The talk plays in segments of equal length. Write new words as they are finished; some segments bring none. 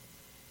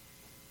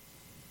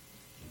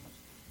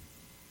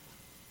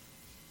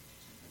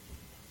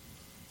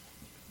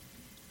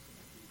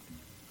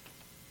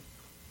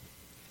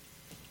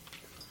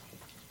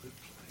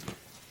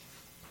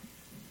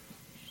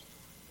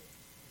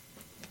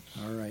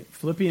right.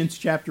 Philippians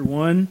chapter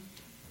 1.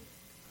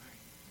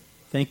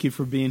 Thank you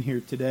for being here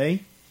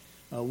today.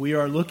 We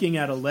are looking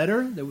at a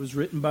letter that was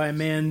written by a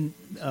man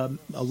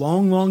a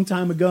long, long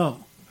time ago.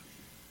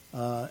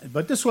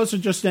 But this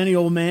wasn't just any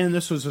old man.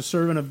 This was a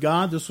servant of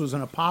God. This was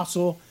an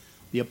apostle,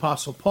 the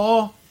Apostle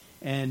Paul.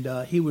 And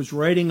he was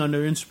writing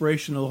under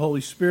inspiration of the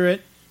Holy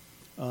Spirit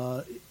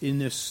in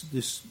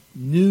this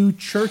new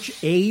church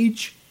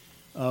age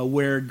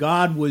where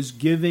God was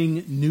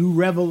giving new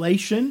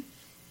revelation.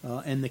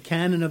 And the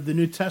canon of the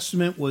New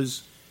Testament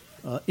was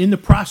in the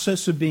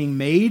process of being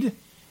made.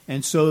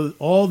 And so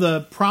all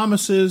the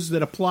promises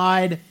that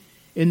applied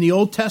in the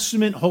Old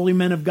Testament, holy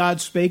men of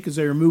God spake as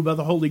they were moved by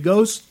the Holy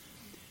Ghost,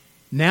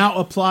 now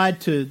applied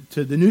to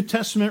the New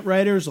Testament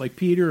writers like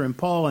Peter and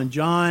Paul and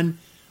John.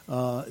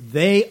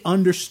 They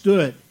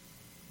understood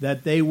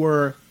that they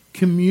were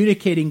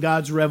communicating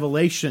God's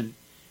revelation.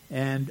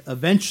 And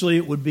eventually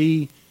it would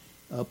be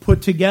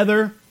put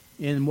together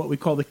in what we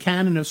call the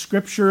canon of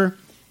Scripture,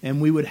 and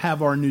we would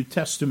have our New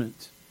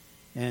Testament.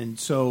 And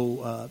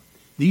so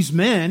these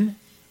men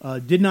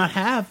did not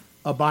have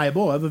a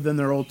Bible other than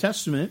their Old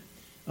Testament.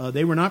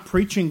 They were not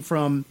preaching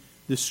from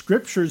the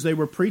Scriptures. They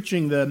were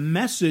preaching the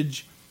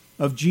message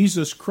of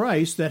Jesus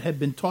Christ that had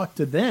been taught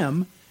to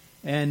them.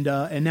 And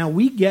now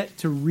we get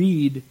to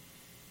read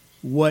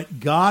what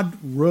God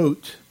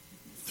wrote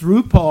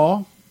through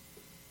Paul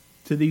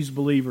to these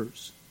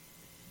believers.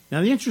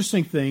 Now, the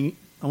interesting thing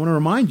I want to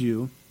remind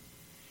you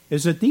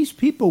is that these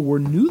people were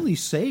newly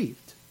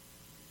saved.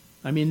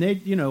 I mean,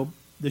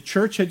 the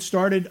church had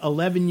started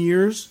 11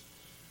 years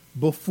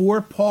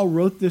before Paul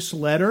wrote this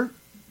letter.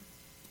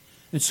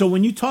 And so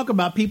when you talk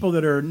about people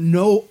that are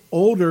no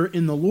older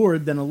in the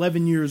Lord than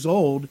 11 years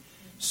old,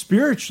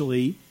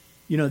 spiritually,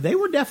 they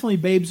were definitely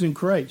babes in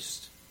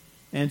Christ.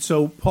 And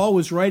so Paul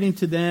was writing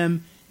to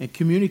them and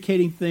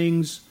communicating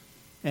things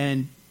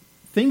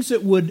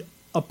that would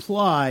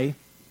apply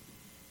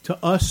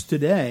to us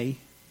today,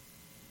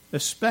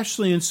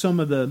 especially in some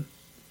of the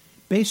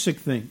basic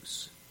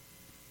things.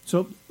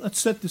 So let's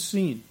set the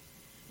scene.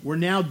 We're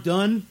now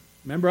done.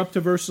 Remember, up to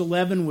verse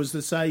 11 was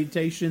the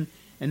salutation,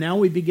 and now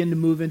we begin to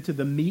move into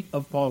the meat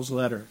of Paul's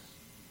letter.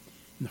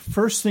 And the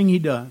first thing he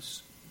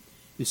does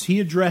is he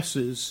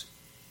addresses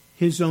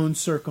his own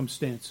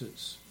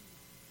circumstances.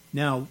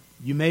 Now,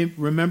 you may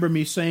remember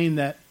me saying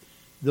that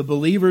the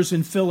believers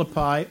in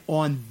Philippi,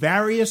 on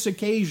various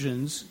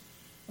occasions,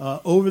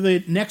 over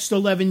the next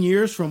 11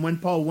 years from when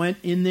Paul went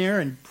in there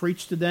and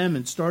preached to them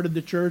and started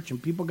the church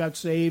and people got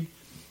saved,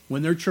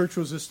 when their church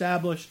was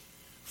established,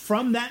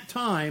 from that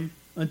time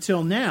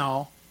until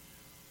now,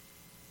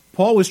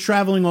 Paul was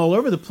traveling all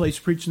over the place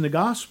preaching the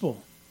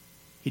gospel.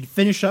 He'd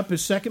finish up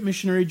his second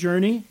missionary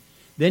journey,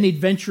 then he'd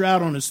venture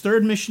out on his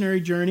third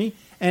missionary journey,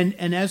 and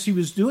as he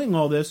was doing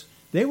all this,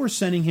 they were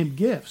sending him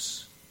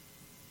gifts.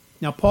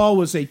 Now, Paul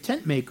was a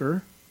tent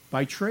maker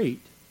by trade.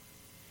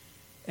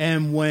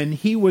 And when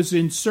he was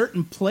in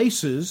certain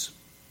places,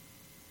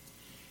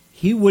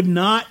 he would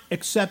not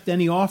accept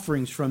any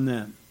offerings from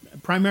them.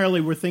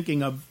 Primarily, we're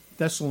thinking of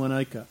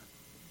Thessalonica,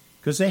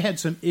 because they had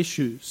some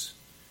issues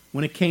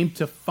when it came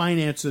to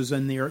finances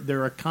and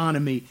their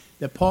economy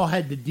that Paul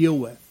had to deal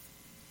with.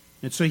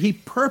 And so he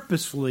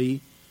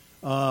purposefully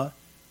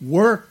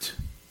worked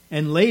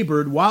and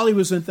labored while he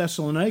was in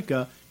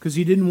Thessalonica because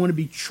he didn't want to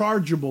be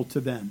chargeable to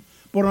them.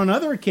 But on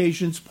other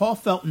occasions, Paul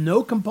felt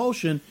no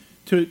compulsion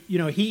to,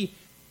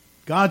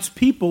 God's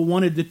people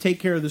wanted to take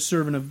care of the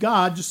servant of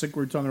God, just like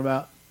we were talking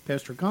about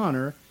Pastor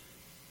Connor,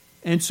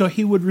 and so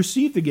he would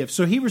receive the gift.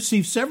 So he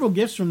received several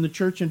gifts from the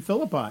church in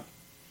Philippi.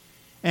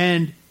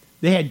 And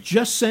they had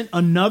just sent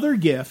another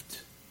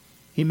gift.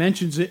 He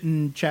mentions it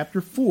in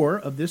chapter 4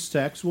 of this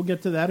text. We'll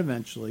get to that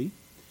eventually.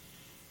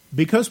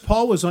 Because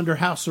Paul was under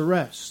house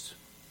arrest.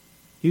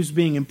 He was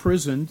being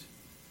imprisoned,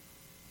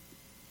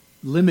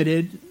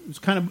 limited. It was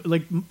kind of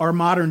like our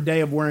modern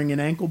day of wearing an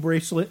ankle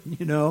bracelet,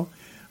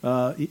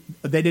 They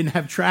didn't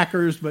have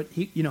trackers, but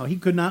he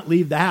could not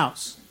leave the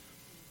house.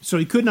 So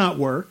he could not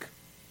work.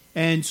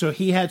 And so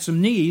he had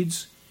some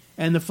needs.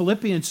 And the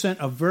Philippians sent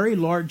a very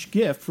large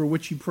gift for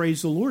which he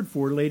praised the Lord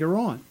for later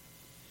on.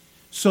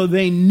 So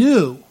they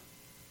knew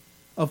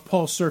of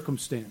Paul's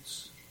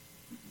circumstance.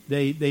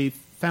 They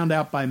found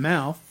out by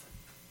mouth.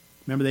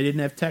 Remember, they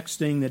didn't have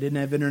texting, they didn't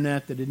have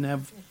internet, they didn't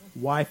have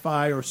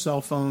Wi-Fi or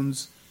cell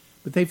phones.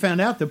 But they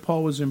found out that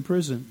Paul was in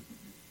prison.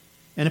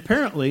 And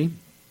apparently,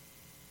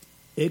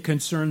 it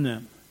concerned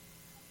them.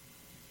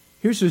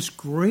 Here's this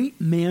great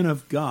man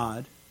of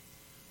God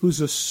who's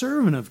a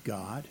servant of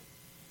God,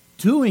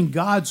 doing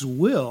God's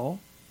will.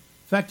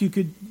 In fact,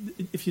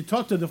 if you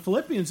talk to the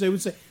Philippians, they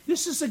would say,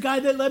 this is the guy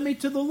that led me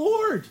to the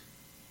Lord.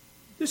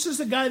 This is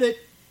the guy that,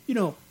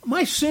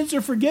 my sins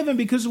are forgiven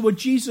because of what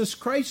Jesus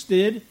Christ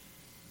did.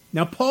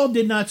 Now, Paul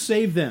did not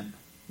save them,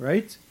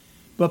 right?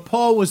 But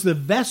Paul was the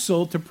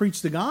vessel to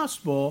preach the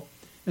gospel,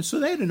 and so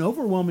they had an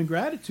overwhelming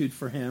gratitude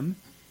for him.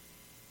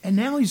 And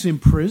now he's in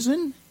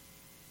prison.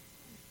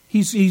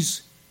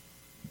 He's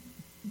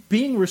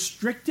being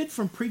restricted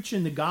from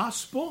preaching the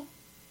gospel.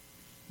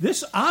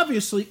 This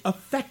obviously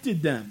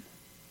affected them.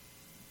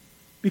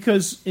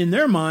 Because in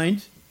their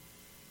mind,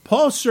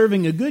 Paul's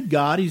serving a good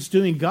God. He's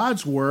doing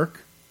God's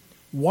work.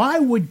 Why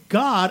would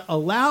God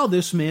allow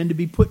this man to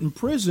be put in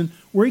prison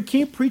where he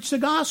can't preach the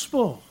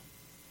gospel?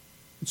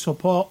 And so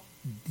Paul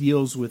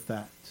deals with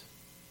that.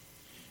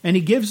 And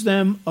he gives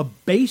them a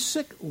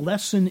basic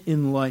lesson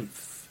in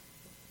life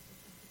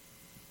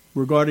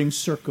regarding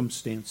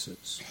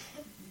circumstances.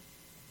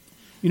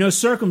 You know,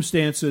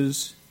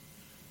 circumstances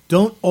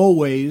don't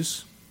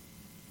always,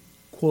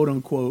 quote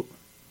unquote,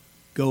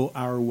 go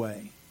our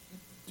way,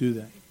 do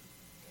they?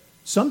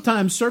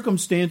 Sometimes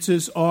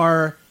circumstances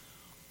are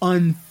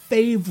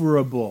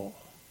unfavorable.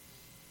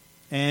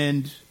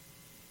 And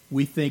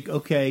we think,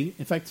 okay,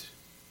 in fact,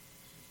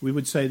 we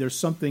would say there's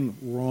something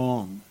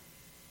wrong.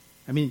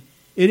 I mean,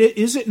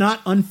 is it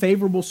not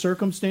unfavorable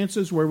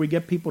circumstances where we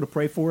get people to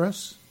pray for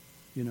us?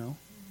 You know?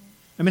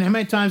 I mean, how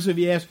many times have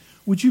you asked,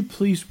 would you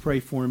please pray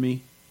for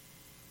me?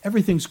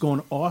 Everything's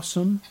going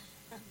awesome.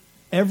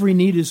 Every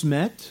need is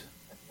met.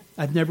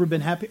 I've never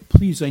been happy.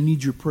 Please, I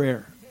need your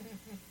prayer.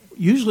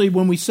 Usually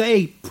when we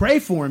say, pray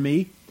for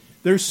me,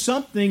 there's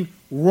something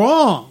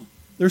wrong.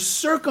 There's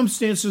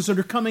circumstances that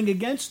are coming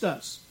against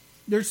us.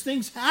 There's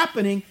things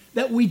happening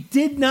that we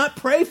did not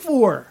pray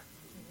for.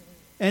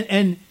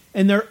 And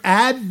they're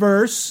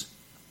adverse,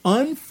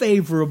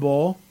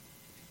 unfavorable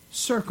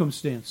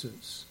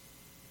circumstances.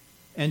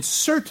 And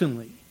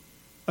certainly,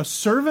 a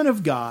servant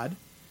of God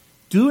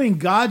doing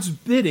God's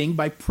bidding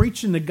by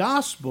preaching the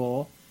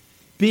gospel,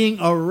 being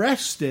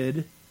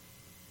arrested,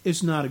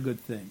 is not a good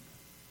thing.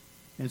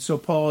 And so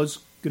Paul is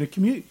going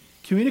to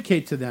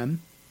communicate to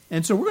them.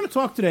 And so we're going to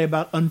talk today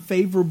about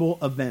unfavorable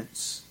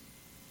events.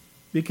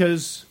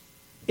 Because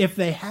if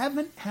they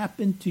haven't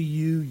happened to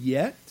you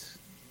yet,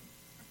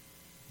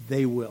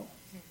 they will.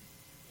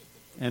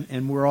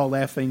 And we're all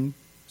laughing,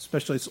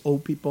 especially as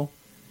old people,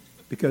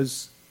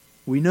 because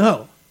we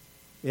know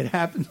it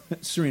happened.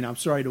 Serena, I'm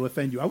sorry to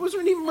offend you. I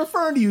wasn't even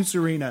referring to you,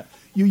 Serena,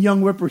 you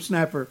young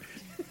whippersnapper.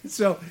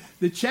 So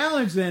the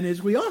challenge then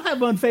is we all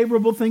have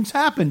unfavorable things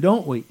happen,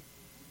 don't we?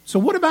 So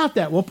what about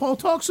that? Well, Paul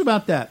talks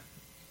about that.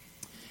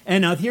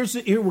 And here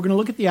we're going to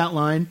look at the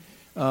outline,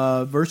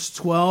 verse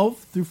 12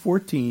 through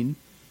 14.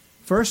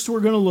 First, we're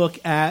going to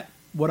look at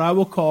what I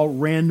will call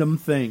random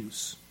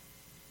things.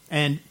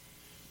 And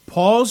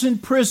Paul's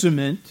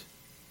imprisonment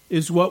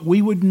is what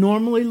we would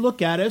normally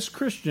look at as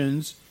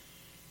Christians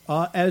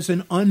as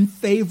an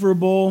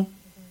unfavorable,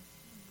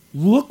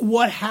 look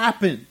what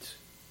happened.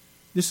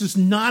 This is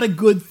not a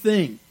good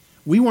thing.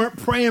 We weren't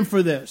praying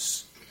for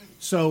this.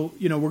 So,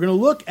 we're going to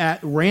look at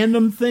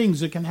random things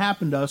that can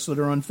happen to us that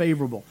are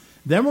unfavorable.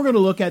 Then we're going to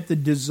look at the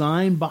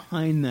design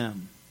behind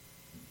them.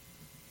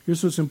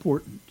 Here's what's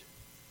important.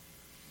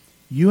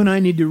 You and I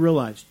need to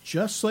realize,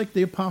 just like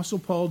the Apostle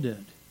Paul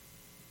did,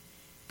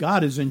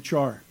 God is in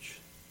charge.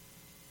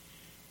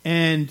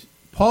 And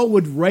Paul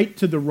would write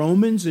to the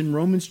Romans in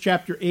Romans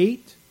chapter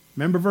 8,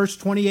 remember verse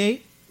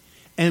 28?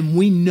 And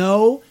we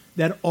know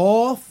that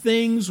all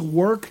things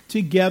work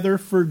together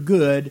for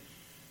good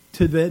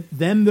to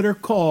them that are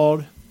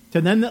called, to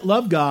them that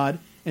love God,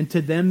 and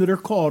to them that are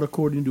called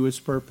according to his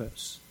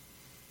purpose.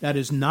 That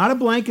is not a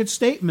blanket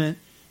statement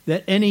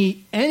that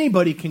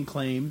anybody can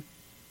claim.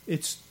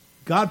 It's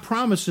God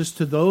promises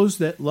to those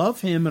that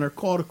love him and are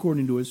called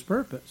according to his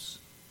purpose.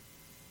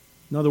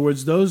 In other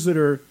words, those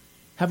that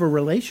have a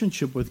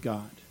relationship with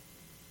God.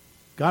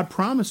 God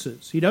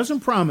promises. He doesn't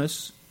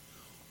promise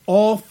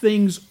all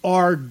things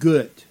are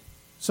good.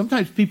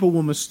 Sometimes people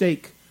will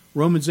mistake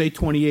Romans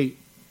 8:28.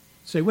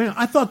 Say, wait,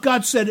 I thought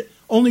God said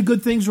only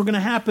good things were going to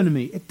happen to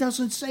me. It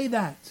doesn't say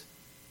that.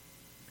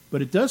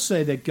 But it does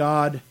say that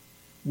God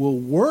will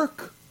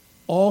work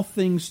all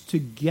things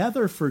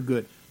together for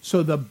good.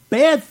 So the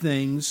bad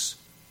things,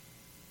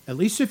 at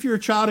least if you're a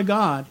child of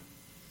God,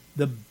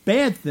 the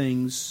bad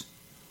things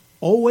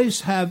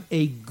always have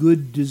a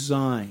good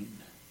design.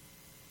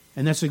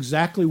 And that's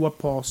exactly what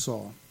Paul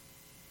saw.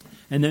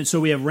 And then so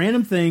we have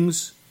random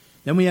things,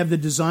 then we have the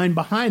design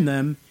behind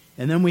them,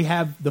 and then we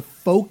have the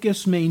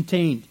focus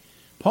maintained.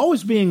 Paul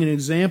was being an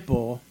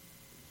example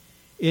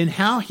in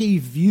how he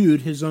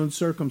viewed his own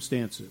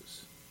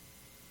circumstances.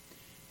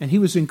 And he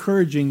was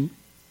encouraging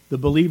the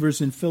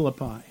believers in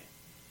Philippi.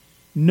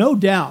 No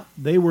doubt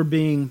they were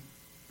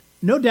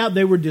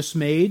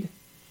dismayed.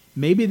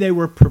 Maybe they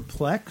were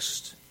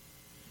perplexed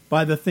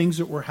by the things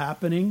that were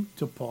happening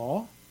to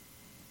Paul.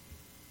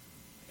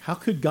 How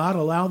could God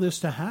allow this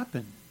to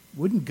happen?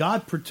 Wouldn't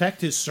God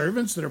protect his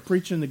servants that are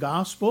preaching the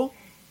gospel?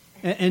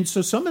 And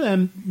so some of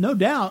them, no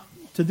doubt,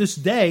 to this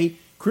day,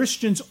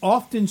 Christians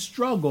often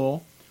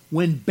struggle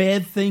when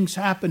bad things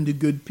happen to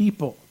good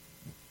people.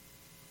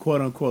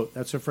 Quote unquote.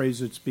 That's a phrase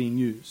that's being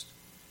used.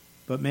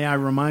 But may I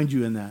remind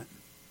you in that,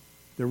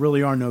 there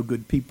really are no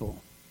good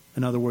people.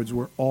 In other words,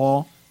 we're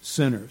all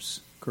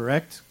sinners.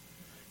 Correct?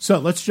 So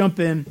let's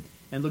jump in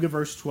and look at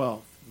verse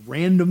 12.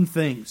 Random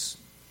things.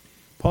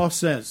 Paul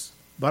says,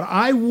 but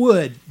I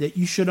would that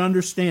you should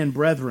understand,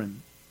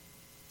 brethren,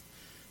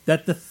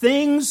 that the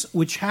things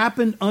which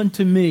happened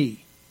unto me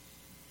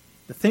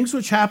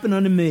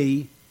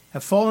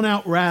have fallen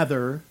out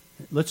rather,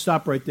 let's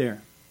stop right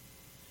there.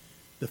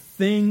 the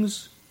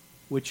things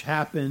which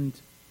happened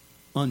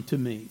unto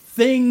me.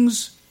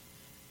 Things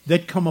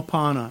that come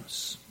upon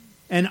us.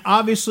 And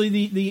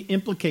obviously the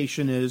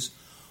implication is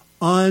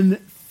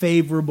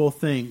unfavorable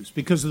things,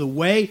 because of the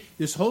way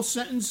this whole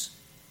sentence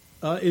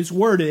is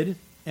worded,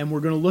 and we're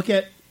going to look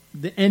at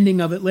the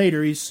ending of it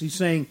later. He's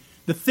saying,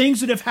 the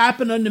things that have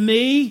happened unto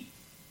me,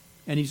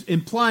 and he's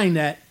implying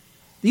that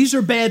these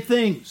are bad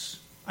things.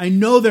 I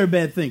know they're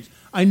bad things.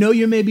 I know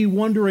you may be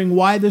wondering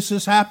why this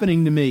is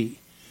happening to me,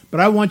 but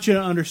I want you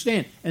to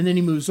understand. And then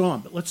he moves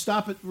on. But let's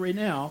stop it right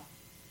now,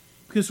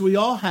 because we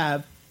all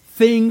have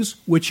things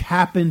which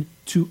happen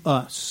to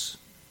us.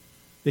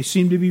 They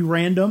seem to be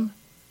random.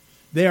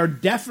 They are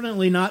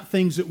definitely not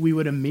things that we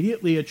would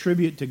immediately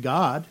attribute to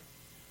God.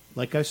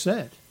 Like I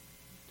said,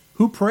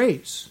 who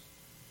prays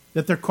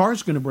that their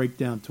car's going to break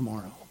down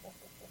tomorrow?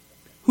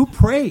 Who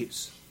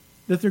prays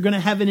that they're going to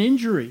have an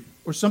injury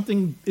or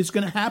something is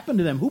going to happen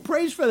to them? Who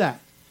prays for that?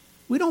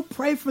 We don't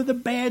pray for the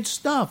bad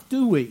stuff,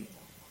 do we?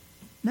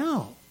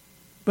 No.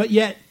 But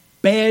yet,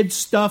 bad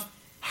stuff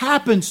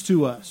happens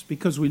to us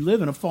because we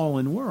live in a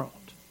fallen world.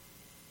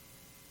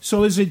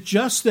 So is it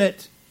just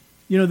that,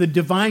 the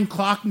divine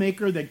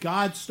clockmaker, that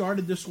God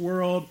started this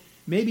world,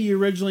 maybe he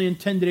originally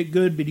intended it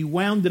good, but he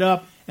wound it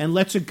up and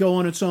lets it go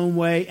on its own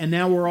way, and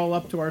now we're all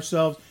up to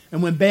ourselves.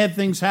 And when bad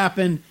things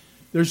happen,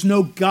 there's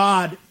no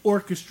God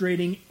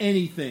orchestrating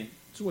anything.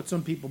 That's what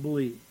some people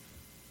believe.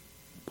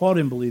 Paul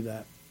didn't believe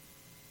that.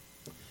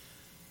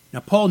 Now,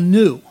 Paul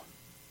knew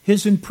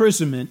his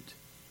imprisonment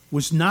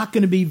was not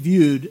going to be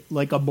viewed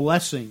like a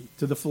blessing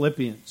to the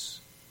Philippians.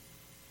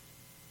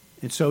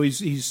 And so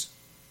he's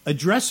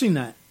addressing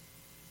that.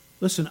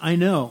 Listen, I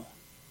know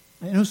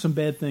some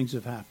bad things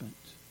have happened.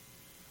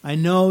 I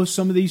know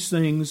some of these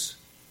things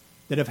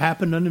that have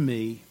happened unto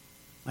me,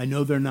 I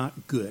know they're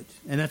not good.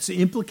 And that's the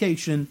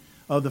implication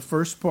of the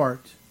first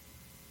part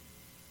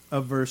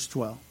of verse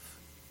 12.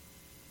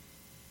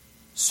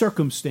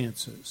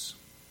 Circumstances.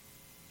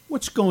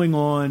 What's going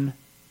on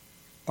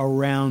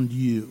around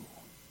you?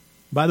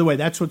 By the way,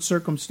 that's what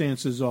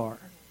circumstances are.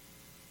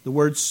 The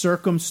word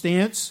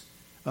circumstance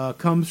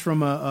comes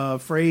from a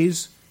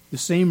phrase, the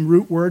same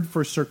root word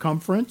for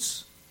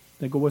circumference.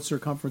 Think of what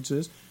circumference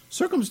is.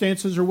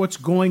 Circumstances are what's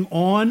going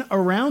on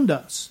around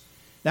us.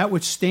 That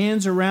which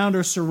stands around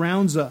or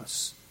surrounds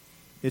us.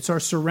 It's our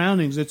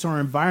surroundings. It's our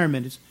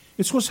environment.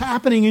 It's what's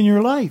happening in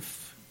your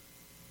life.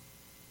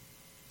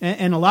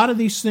 And a lot of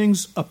these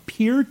things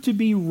appear to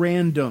be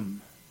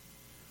random.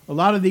 A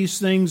lot of these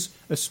things,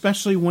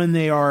 especially when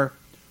they are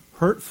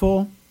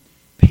hurtful,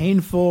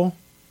 painful,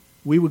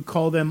 we would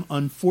call them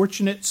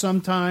unfortunate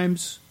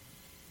sometimes,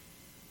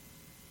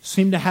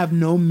 seem to have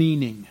no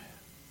meaning.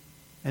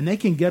 And they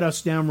can get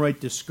us downright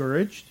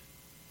discouraged.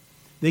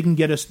 They can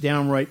get us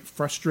downright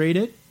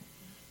frustrated.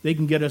 They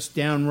can get us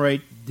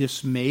downright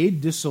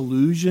dismayed,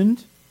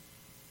 disillusioned,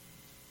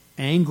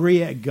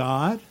 angry at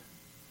God,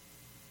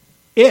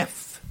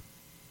 if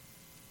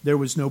there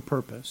was no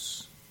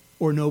purpose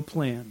or no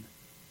plan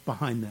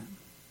behind them.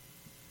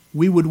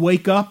 We would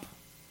wake up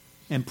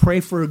and pray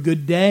for a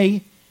good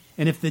day,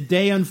 and if the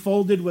day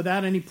unfolded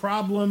without any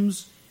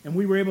problems and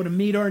we were able to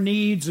meet our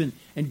needs and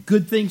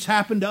good things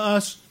happened to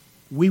us,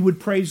 we would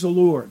praise the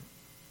Lord.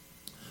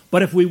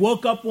 But if we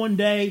woke up one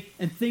day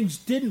and things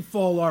didn't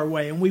fall our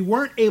way and we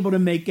weren't able to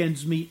make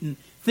ends meet and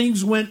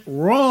things went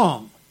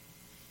wrong,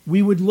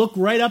 we would look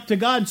right up to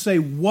God and say,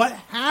 what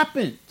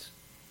happened?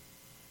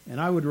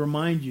 And I would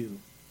remind you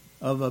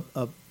of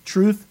a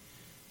truth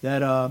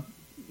that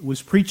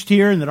was preached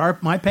here and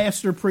that my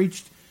pastor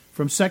preached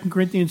from 2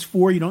 Corinthians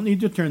 4. You don't need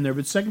to turn there,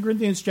 but 2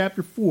 Corinthians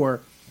chapter 4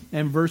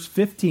 and verse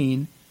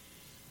 15,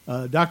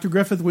 Dr.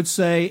 Griffith would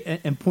say,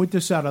 and point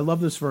this out, I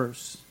love this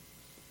verse.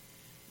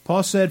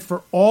 Paul said,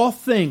 for all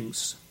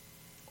things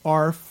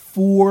are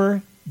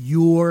for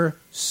your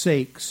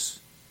sakes,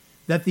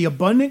 that the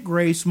abundant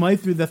grace might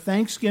through the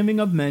thanksgiving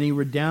of many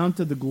redound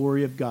to the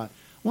glory of God.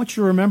 I want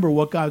you to remember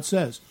what God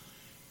says.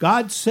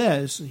 God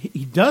says,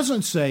 he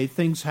doesn't say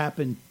things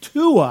happen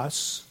to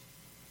us.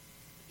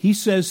 He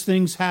says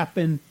things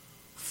happen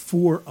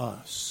for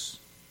us.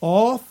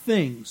 All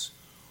things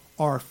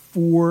are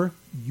for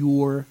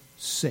your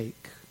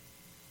sake.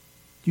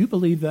 Do you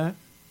believe that?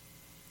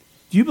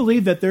 Do you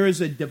believe that there is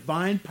a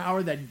divine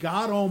power, that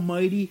God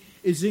Almighty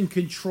is in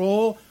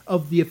control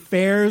of the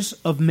affairs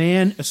of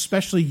man,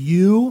 especially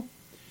you?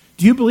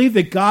 Do you believe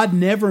that God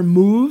never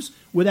moves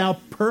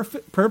without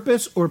perfect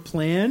purpose or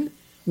plan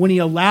when he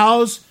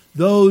allows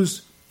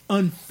those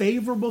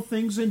unfavorable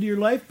things into your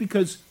life?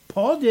 Because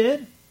Paul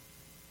did.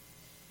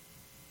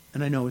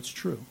 And I know it's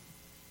true.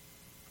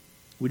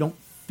 We don't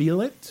feel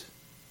it,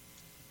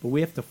 but we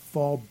have to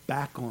fall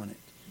back on it.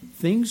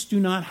 Things do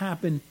not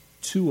happen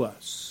to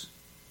us.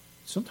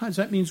 Sometimes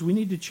that means we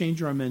need to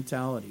change our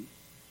mentality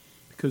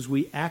because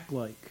we act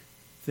like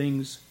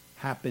things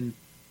happen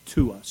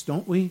to us,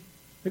 don't we?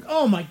 Like,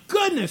 oh my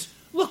goodness,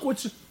 look,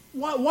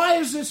 why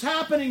is this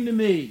happening to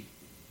me?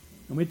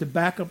 And we have to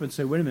back up and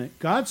say, wait a minute,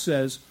 God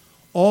says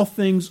all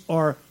things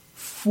are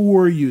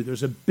for you.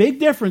 There's a big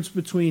difference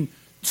between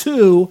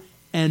to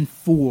and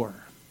for.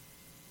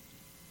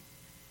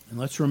 And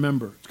let's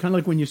remember, it's kind of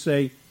like when you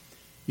say,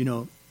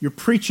 you're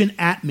preaching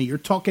at me, you're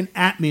talking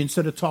at me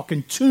instead of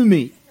talking to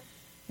me.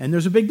 And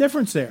there's a big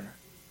difference there.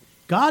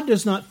 God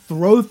does not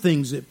throw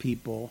things at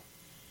people.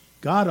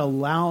 God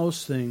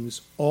allows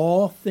things.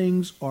 All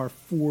things are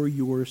for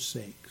your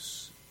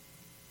sakes.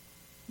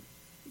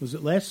 Was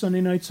it last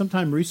Sunday night,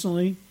 sometime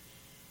recently?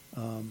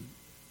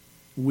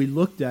 We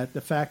looked at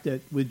the fact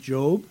that with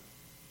Job,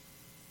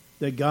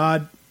 that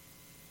God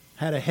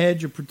had a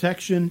hedge of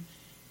protection,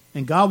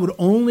 and God would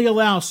only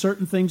allow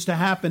certain things to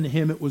happen to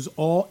him. It was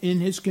all in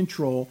his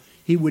control.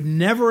 He would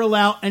never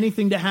allow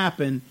anything to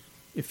happen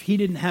if he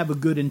didn't have a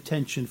good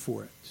intention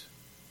for it.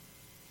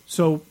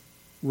 So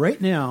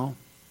right now,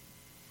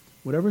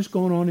 whatever's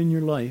going on in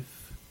your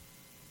life,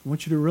 I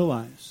want you to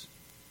realize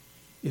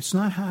it's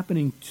not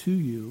happening to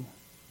you.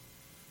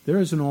 There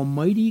is an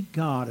almighty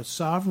God, a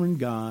sovereign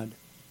God,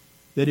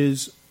 that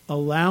is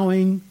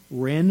allowing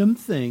random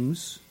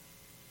things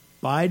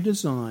by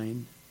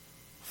design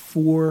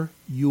for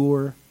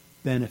your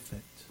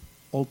benefit,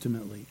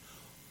 ultimately.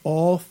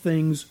 All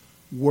things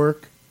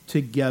work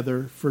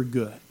together for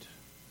good.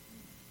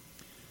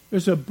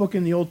 There's a book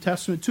in the Old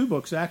Testament, 2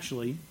 books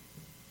actually.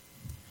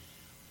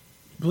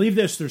 Believe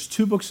this, there's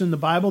 2 books in the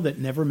Bible that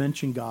never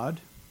mention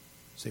God.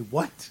 Say,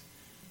 what?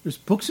 There's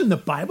books in the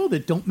Bible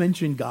that don't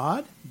mention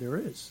God? There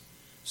is.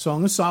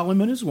 Song of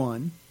Solomon is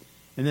one.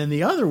 And then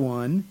the other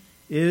one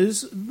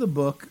is the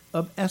book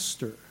of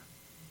Esther.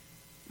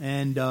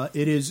 And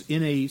it is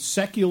in a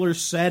secular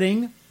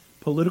setting,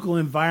 political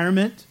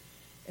environment.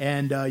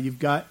 And you've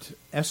got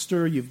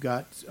Esther, you've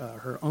got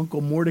her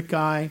uncle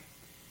Mordecai.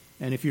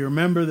 And if you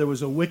remember, there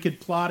was a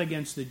wicked plot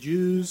against the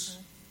Jews.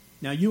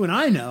 Now, you and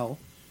I know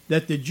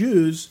that the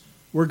Jews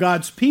were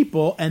God's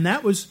people, and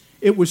it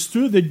was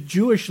through the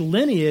Jewish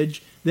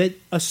lineage that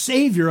a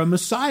Savior, a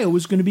Messiah,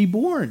 was going to be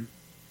born,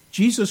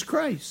 Jesus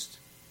Christ.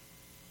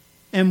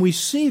 And we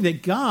see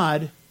that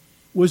God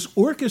was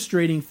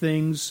orchestrating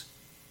things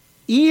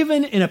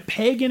even in a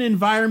pagan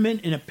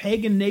environment, in a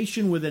pagan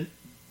nation with an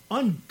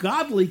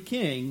ungodly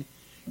king.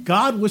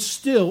 God was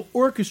still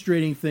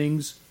orchestrating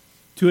things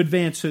to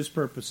advance his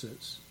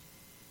purposes.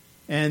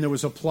 And there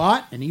was a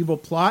plot, an evil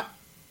plot,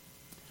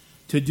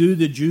 to do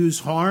the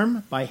Jews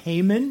harm by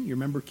Haman. You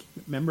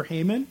remember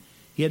Haman?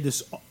 He had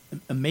this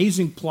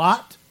amazing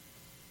plot,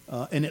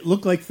 and it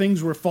looked like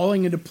things were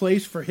falling into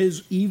place for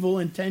his evil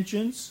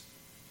intentions,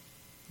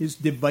 his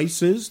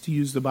devices, to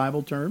use the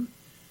Bible term.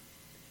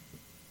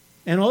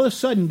 And all of a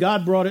sudden,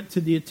 God brought it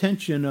to the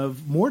attention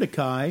of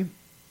Mordecai,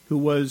 who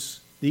was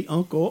the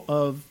uncle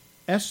of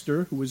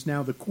Esther, who was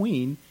now the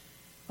queen.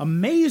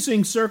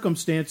 Amazing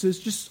circumstances,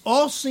 just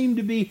all seem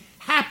to be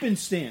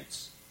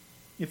happenstance.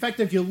 In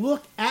fact, if you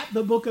look at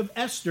the book of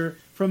Esther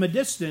from a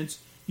distance,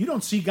 you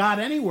don't see God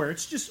anywhere.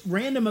 It's just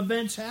random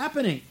events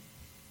happening.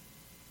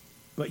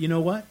 But you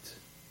know what?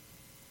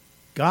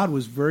 God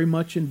was very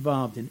much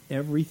involved in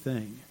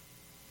everything.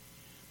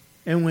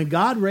 And when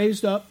God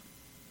raised up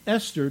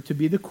Esther to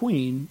be the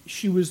queen,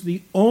 she was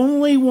the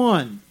only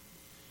one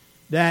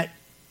that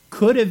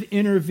could have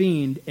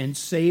intervened and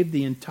saved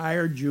the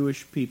entire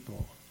Jewish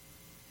people.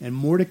 And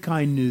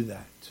Mordecai knew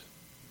that.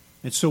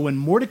 And so when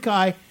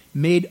Mordecai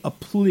made a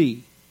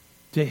plea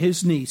to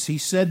his niece, he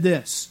said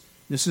this.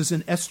 This is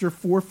in Esther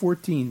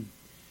 4:14.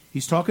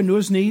 He's talking to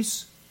his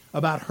niece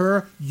about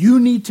her. You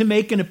need to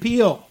make an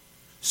appeal.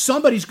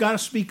 Somebody's got to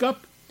speak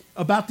up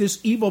about this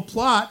evil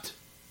plot,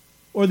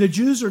 or the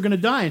Jews are going to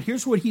die. And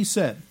here's what he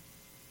said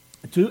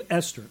to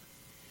Esther.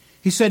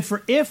 He said,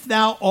 for if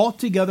thou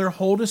altogether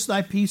holdest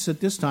thy peace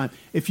at this time,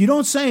 if you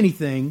don't say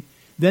anything,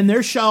 then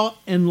there shall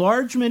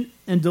enlargement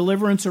and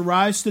deliverance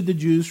arise to the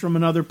Jews from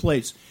another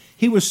place.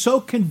 He was so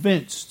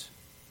convinced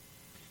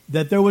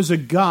that there was a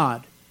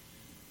God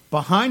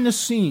behind the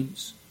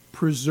scenes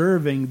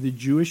preserving the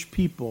Jewish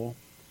people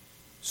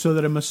so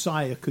that a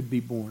Messiah could be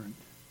born.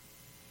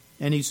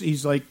 And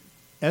he's like,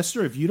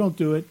 Esther, if you don't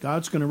do it,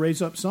 God's going to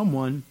raise up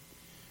someone.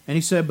 And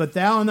he said, but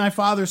thou and thy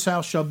father's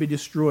house shall be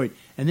destroyed.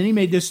 And then he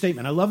made this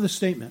statement. I love this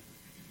statement.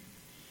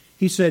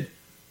 He said,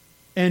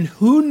 and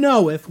who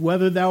knoweth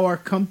whether thou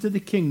art come to the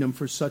kingdom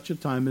for such a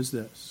time as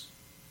this?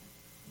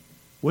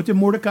 What did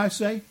Mordecai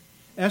say?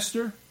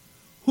 Esther,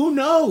 who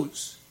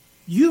knows?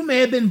 You may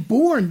have been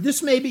born.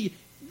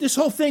 This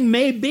whole thing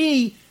may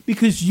be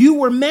because you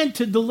were meant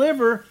to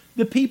deliver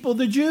the people,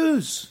 the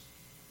Jews.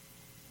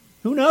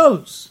 Who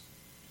knows?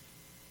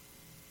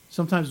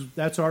 Sometimes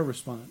that's our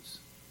response.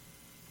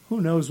 Who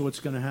knows what's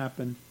going to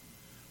happen?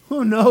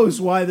 Who knows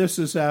why this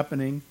is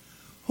happening?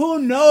 Who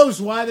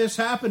knows why this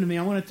happened to me?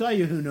 I want to tell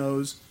you who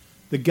knows.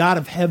 The God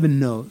of heaven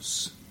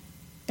knows.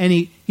 And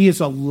he has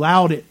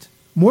allowed it.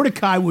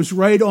 Mordecai was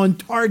right on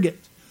target.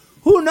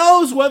 Who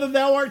knows whether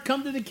thou art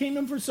come to the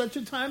kingdom for such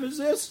a time as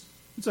this?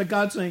 It's like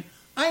God saying,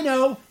 I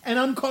know, and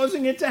I'm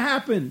causing it to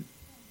happen.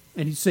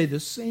 And he'd say the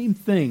same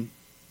thing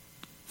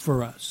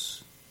for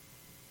us.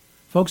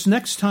 Folks,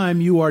 next time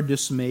you are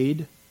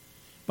dismayed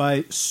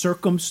by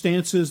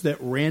circumstances that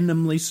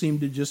randomly seem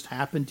to just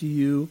happen to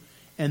you,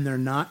 and they're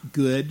not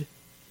good,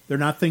 they're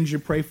not things you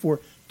pray for,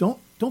 don't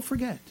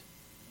forget.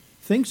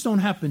 Things don't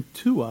happen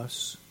to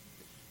us.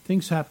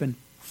 things happen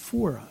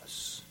for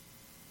us.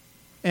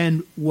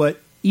 And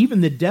what even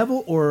the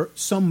devil or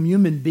some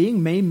human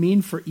being may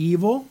mean for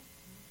evil,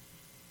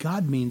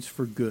 God means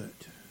for good.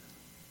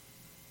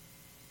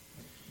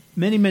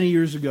 Many, many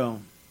years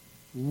ago,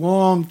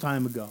 long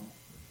time ago,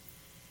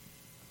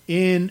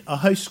 in a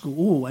high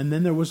school, and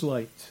then there was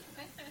light.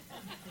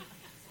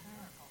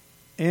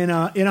 In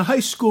a high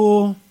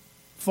school,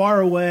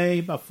 far away,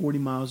 about 40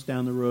 miles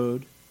down the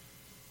road,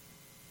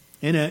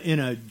 in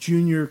a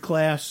junior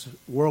class,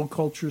 world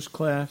cultures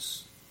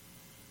class,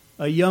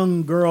 a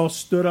young girl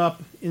stood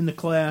up in the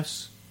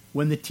class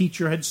when the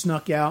teacher had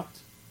snuck out,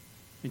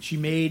 and she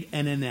made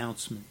an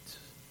announcement.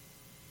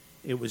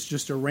 It was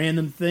just a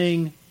random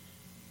thing.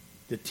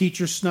 The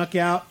teacher snuck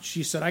out.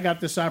 She said, I got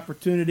this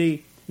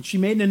opportunity. And she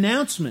made an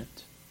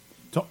announcement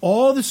to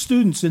all the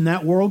students in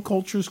that world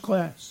cultures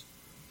class.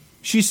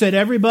 She said,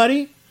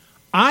 everybody,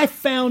 I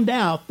found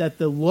out that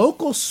the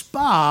local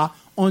spa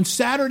on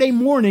Saturday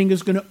morning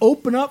is going to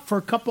open up for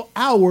a couple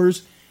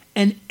hours,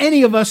 and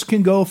any of us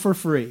can go for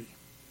free.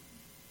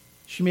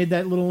 She made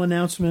that little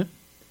announcement.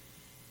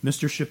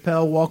 Mr.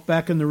 Chappelle walked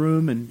back in the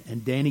room,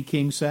 and Danny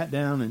King sat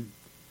down, and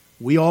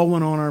we all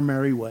went on our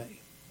merry way.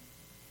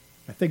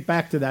 I think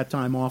back to that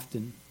time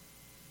often.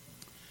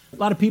 A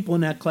lot of people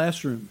in that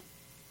classroom.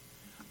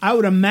 I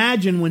would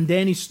imagine when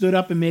Danny stood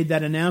up and made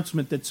that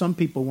announcement that some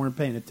people weren't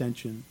paying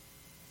attention.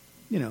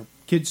 You know,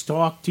 kids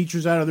talk,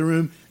 teachers out of the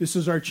room. This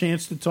is our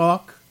chance to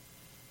talk.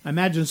 I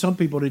imagine some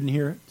people didn't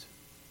hear it.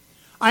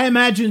 I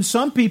imagine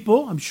some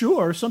people, I'm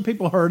sure, some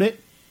people heard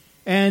it.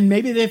 And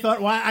maybe they thought,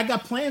 well, I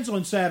got plans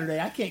on Saturday.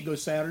 I can't go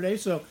Saturday,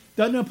 so it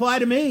doesn't apply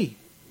to me.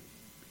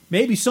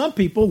 Maybe some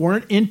people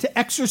weren't into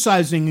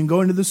exercising and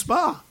going to the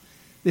spa.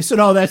 They said,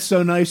 oh, that's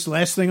so nice.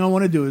 Last thing I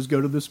want to do is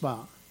go to the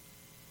spa.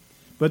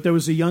 But there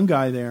was a young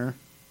guy there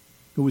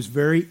who was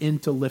very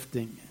into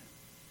lifting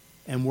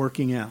and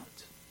working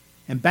out.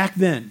 And back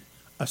then,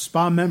 a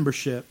spa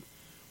membership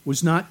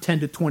was not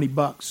 10 to 20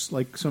 bucks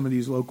like some of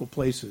these local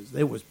places.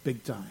 It was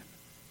big time.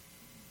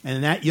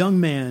 And that young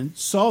man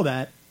saw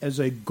that as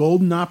a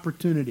golden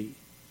opportunity.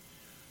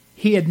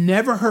 He had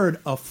never heard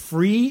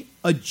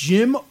a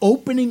gym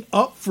opening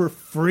up for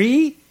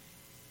free.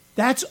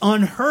 That's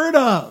unheard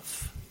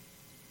of.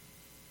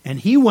 And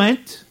he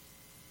went,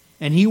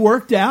 and he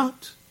worked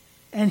out,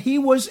 and he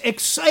was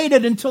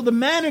excited until the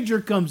manager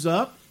comes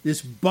up,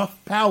 this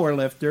buff power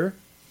lifter,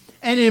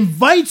 and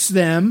invites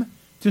them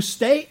to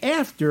stay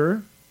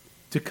after,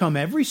 to come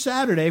every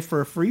Saturday for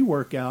a free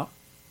workout,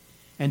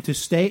 and to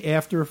stay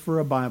after for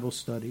a Bible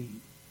study.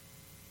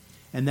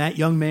 And that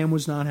young man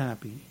was not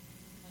happy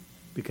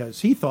because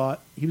he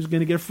thought he was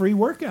going to get a free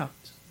workout.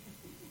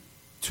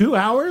 2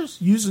 hours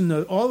using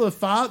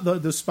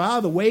the spa,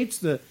 the weights,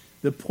 the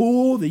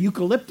pool, the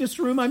eucalyptus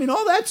room,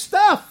 all that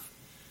stuff.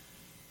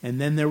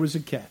 And then there was a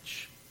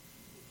catch.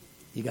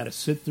 You got to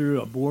sit through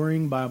a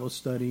boring Bible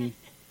study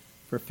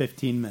for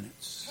 15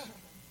 minutes.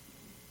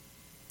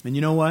 And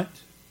you know what?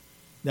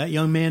 That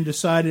young man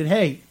decided,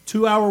 hey,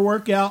 2-hour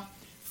workout,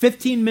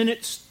 15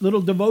 minutes,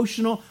 little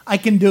devotional, I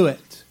can do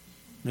it.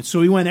 And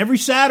so he went every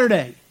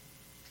Saturday.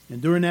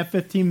 And during that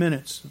 15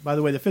 minutes, by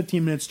the way, the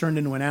 15 minutes turned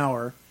into an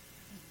hour,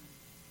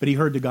 but he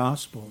heard the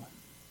gospel.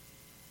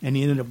 And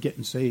he ended up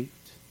getting saved.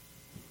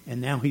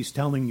 And now he's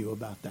telling you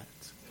about that.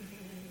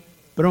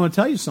 But I want to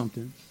tell you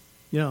something.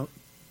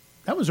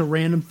 That was a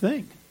random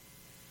thing.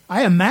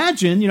 I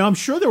imagine, I'm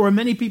sure there were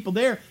many people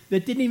there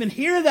that didn't even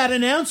hear that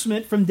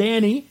announcement from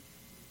Danny.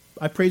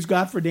 I praise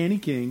God for Danny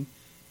King.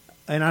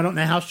 And I don't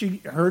know how she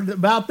heard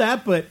about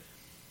that, but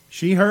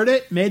she heard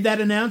it, made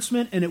that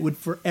announcement, and it would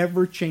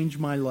forever change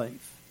my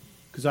life.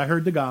 Because I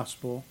heard the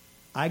gospel,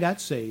 I got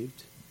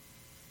saved,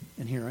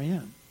 and here I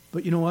am.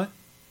 But you know what?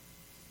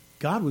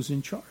 God was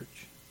in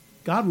charge.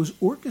 God was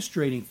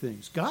orchestrating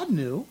things. God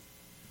knew.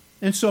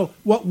 And so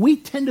what we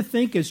tend to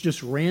think is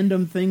just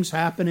random things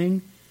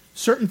happening,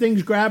 certain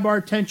things grab our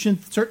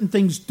attention, certain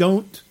things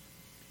don't.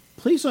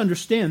 Please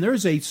understand, there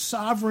is a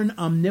sovereign,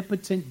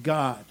 omnipotent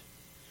God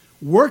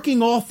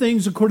working all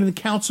things according to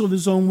the counsel of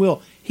his own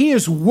will. He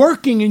is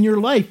working in your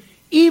life,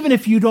 even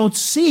if you don't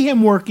see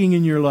him working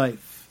in your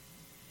life.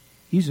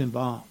 He's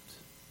involved.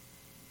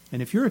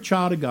 And if you're a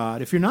child of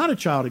God, if you're not a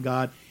child of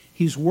God,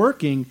 he's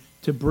working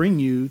to bring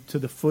you to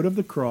the foot of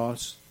the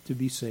cross to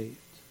be saved.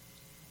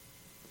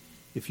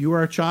 If you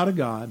are a child of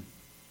God,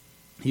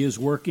 he is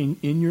working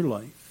in your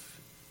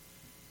life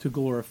to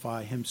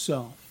glorify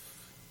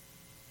himself.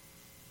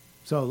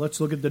 So let's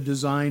look at the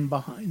design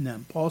behind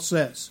them. Paul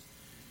says,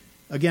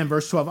 again,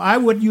 verse 12, I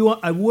would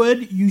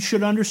you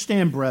should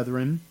understand,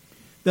 brethren,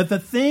 that the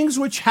things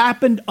which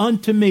happened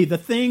unto me, the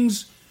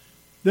things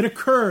that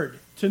occurred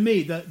to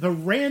me, the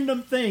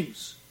random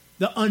things,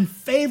 the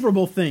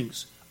unfavorable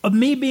things, of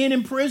me being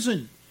in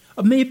prison,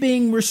 of me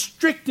being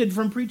restricted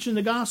from preaching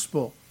the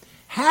gospel,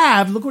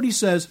 have, look what he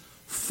says,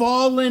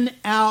 fallen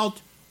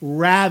out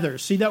rather.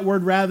 See that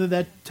word rather?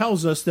 That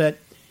tells us that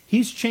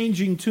he's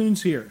changing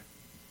tunes here.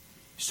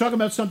 He's talking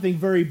about something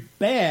very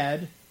bad,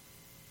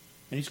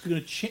 and he's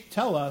going to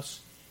tell us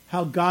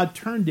how God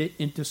turned it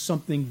into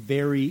something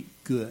very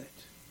good.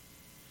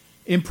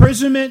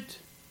 Imprisonment,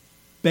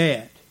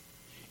 bad.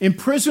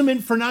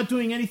 Imprisonment for not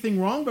doing anything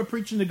wrong but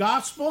preaching the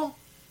gospel,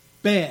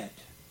 bad.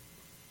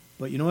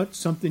 But you know what?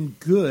 Something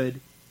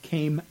good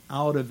came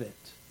out of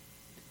it.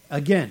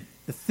 Again,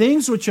 the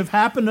things which have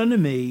happened unto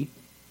me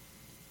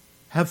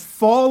have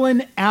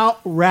fallen out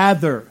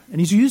rather. And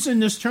he's using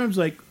this terms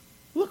like,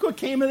 look what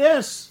came of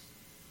this.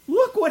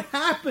 Look what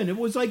happened. It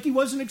was like he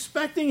wasn't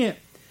expecting it.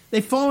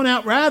 They've fallen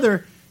out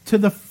rather to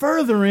the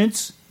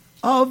furtherance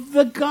of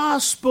the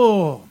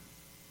gospel.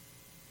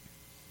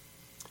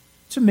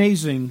 It's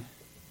amazing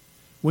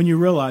when you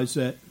realize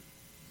that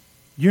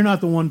you're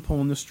not the one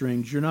pulling the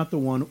strings. You're not the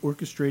one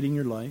orchestrating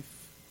your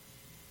life.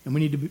 And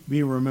we need to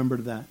be remembered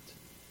of that.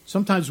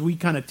 Sometimes we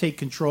kind of take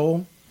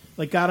control.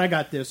 Like, God, I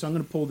got this. I'm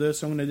going to pull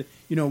this. I'm going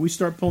to, we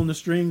start pulling the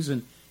strings,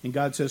 and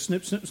God says,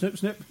 snip, snip, snip,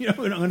 snip.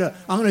 And I'm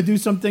going to do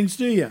some things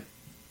to you.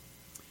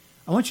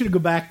 I want you to go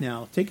back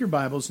now. Take your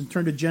Bibles and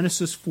turn to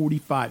Genesis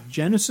 45.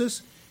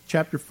 Genesis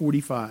chapter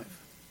 45.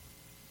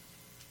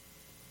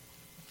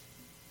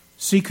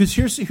 See, because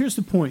here's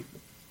the point.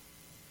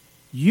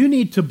 You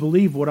need to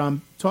believe what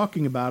I'm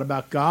talking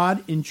about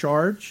God in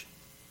charge.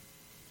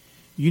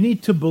 You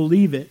need to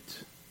believe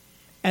it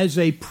as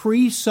a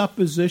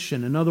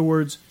presupposition. In other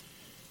words,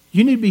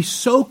 you need to be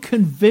so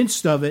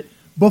convinced of it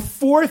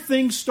before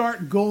things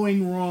start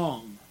going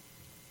wrong.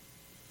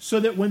 So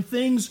that when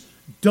things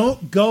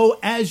don't go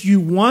as you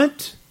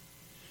want,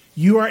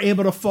 you are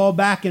able to fall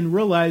back and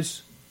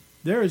realize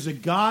there is a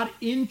God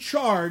in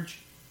charge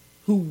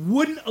who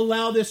wouldn't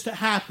allow this to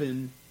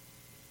happen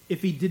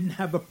if he didn't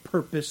have a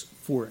purpose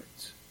for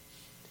it.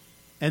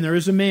 And there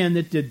is a man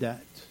that did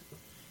that.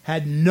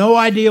 Had no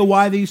idea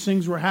why these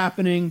things were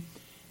happening,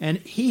 and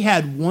he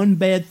had one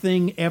bad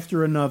thing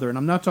after another. And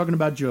I'm not talking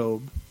about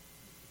Job.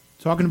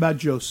 I'm talking about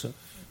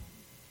Joseph.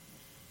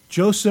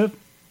 Joseph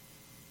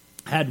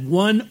had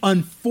one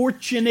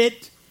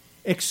unfortunate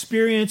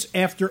experience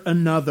after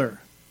another.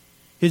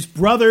 His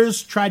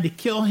brothers tried to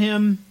kill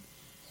him.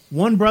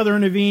 One brother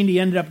intervened. He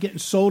ended up getting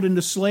sold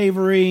into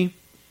slavery.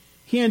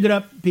 He ended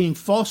up being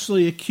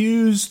falsely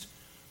accused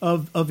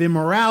of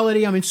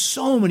immorality. I mean,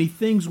 so many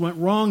things went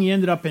wrong. He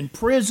ended up in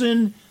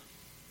prison.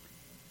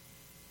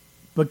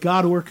 But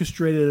God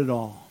orchestrated it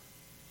all.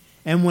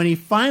 And when he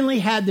finally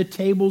had the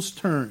tables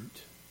turned,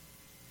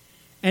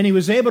 and he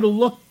was able to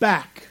look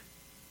back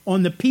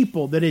on the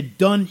people that had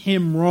done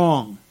him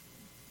wrong.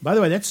 By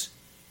the way, it's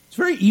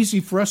very easy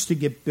for us to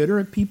get bitter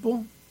at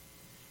people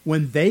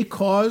when they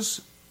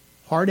cause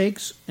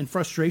heartaches and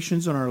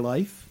frustrations in our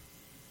life.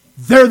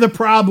 They're the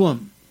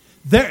problem.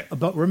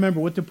 But remember,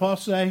 what did Paul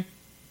say?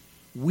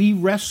 We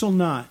wrestle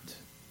not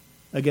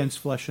against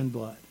flesh and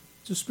blood.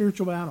 It's a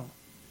spiritual battle.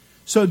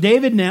 So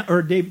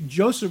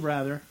Joseph,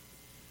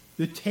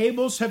 the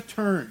tables have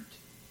turned.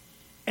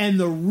 And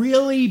the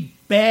really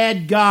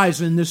bad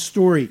guys in this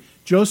story,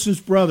 Joseph's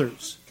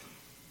brothers,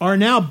 are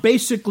now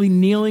basically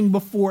kneeling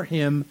before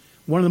him,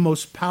 one of the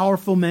most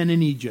powerful men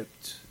in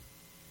Egypt.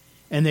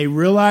 And they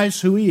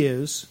realize who he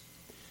is.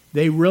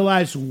 They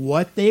realize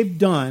what they've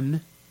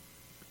done.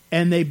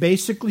 And they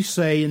basically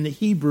say, in the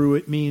Hebrew,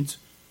 it means,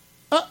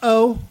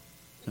 uh-oh.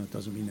 No, it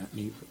doesn't mean that in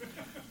Hebrew.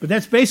 But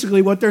that's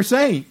basically what they're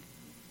saying.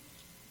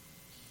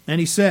 And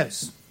he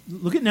says,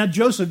 look at now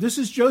Joseph. This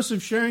is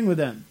Joseph sharing with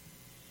them.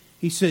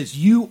 He says,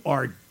 you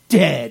are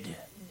dead.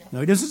 No,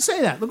 he doesn't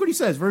say that. Look what he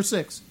says, verse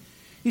 6.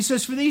 He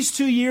says, for these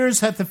 2 years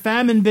hath the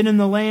famine been in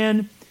the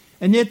land,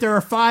 and yet there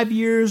are 5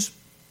 years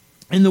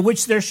in the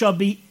which there shall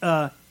be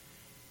there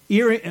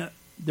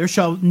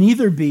shall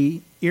neither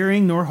be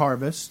earing nor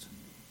harvest.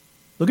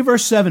 Look at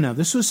verse 7 now.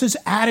 This was his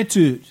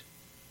attitude.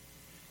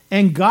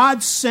 And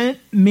God sent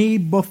me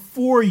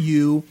before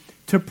you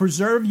to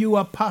preserve you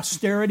a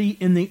posterity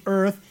in the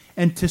earth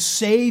and to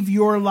save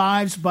your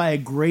lives by a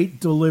great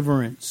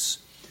deliverance.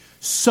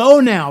 So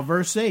now,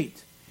 verse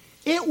 8,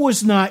 it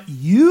was not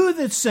you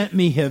that sent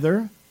me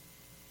hither,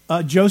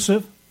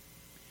 Joseph.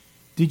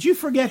 Did you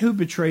forget who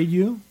betrayed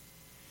you?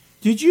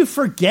 Did you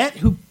forget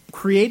who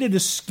created a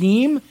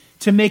scheme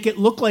to make it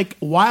look like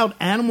wild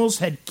animals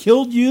had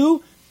killed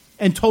you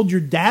and told your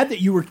dad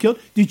that you were killed?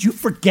 Did you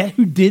forget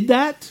who did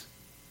that?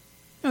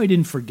 No, he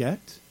didn't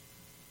forget.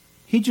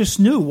 He just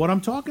knew what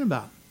I'm talking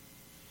about.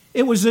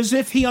 It was as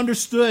if he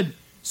understood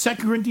 2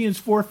 Corinthians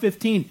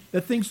 4:15,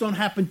 that things don't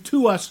happen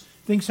to us,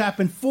 things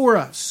happen for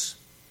us.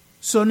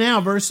 So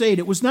now, verse 8,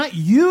 it was not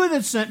you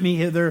that sent me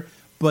hither,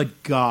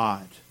 but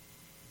God,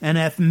 and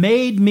hath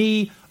made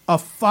me a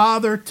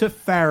father to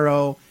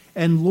Pharaoh,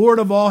 and Lord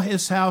of all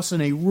his house,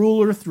 and a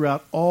ruler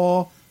throughout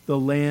all the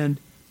land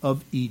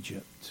of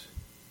Egypt.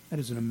 That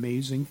is an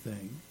amazing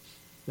thing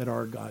that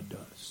our God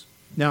does.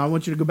 Now, I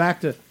want you to go back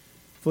to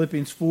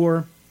Philippians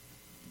 4,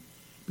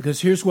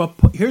 because here's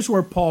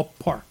where Paul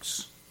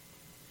parks.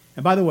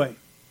 And by the way,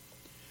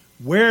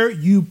 where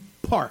you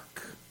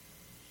park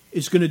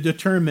is going to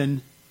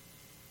determine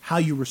how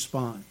you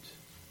respond.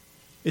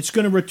 It's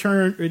going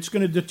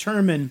to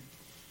determine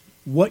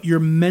what your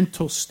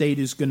mental state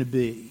is going to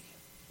be.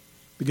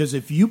 Because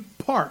if you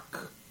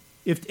park,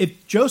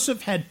 if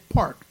Joseph had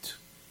parked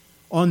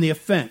on the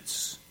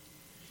offense,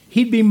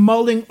 He'd be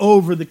mulling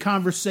over the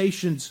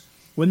conversations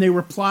when they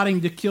were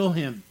plotting to kill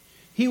him.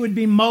 He would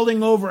be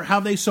mulling over how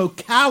they so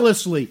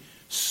callously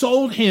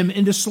sold him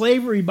into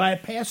slavery by a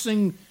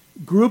passing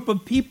group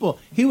of people.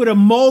 He would have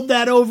mulled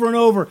that over and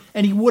over,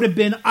 and he would have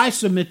been, I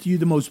submit to you,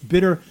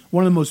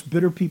 one of the most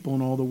bitter people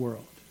in all the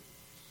world.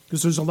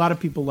 Because there's a lot of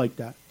people like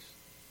that.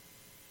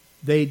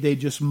 They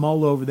just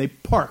mull over, they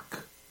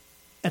park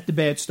at the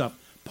bad stuff.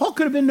 Paul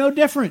could have been no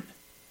different.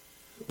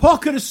 Paul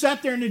could have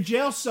sat there in the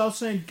jail cell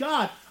saying,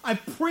 God, I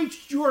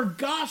preached your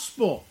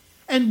gospel,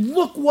 and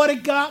look what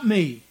it got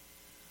me.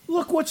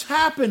 Look what's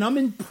happened. I'm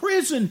in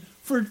prison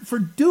for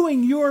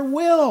doing your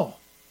will.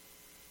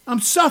 I'm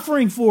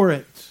suffering for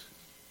it.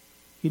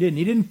 He didn't.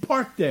 He didn't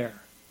park there.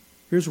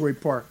 Here's where he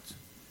parked.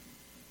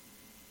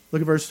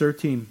 Look at verse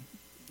 13.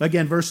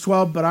 Again, verse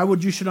 12. But I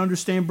would you should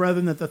understand,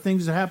 brethren, that the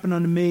things that happened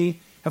unto me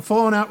have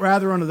fallen out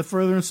rather unto the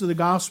furtherance of the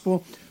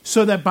gospel,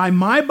 so that by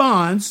my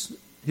bonds,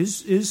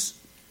 his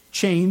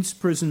chains,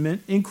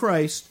 imprisonment in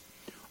Christ,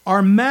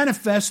 are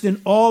manifest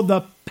in all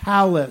the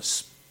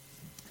palace.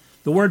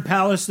 The word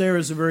palace there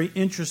is a very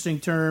interesting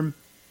term,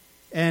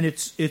 and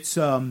it's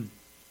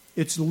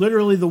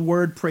literally the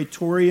word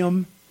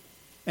praetorium,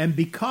 and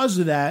because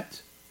of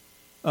that,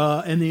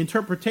 and the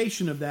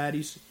interpretation of that,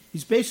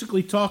 he's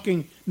basically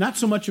talking not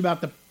so much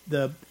about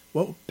the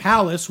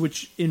palace,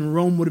 which in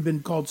Rome would have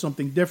been called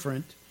something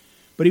different,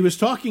 but he was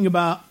talking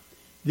about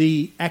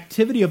the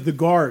activity of the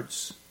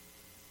guards.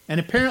 And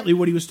apparently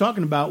what he was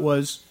talking about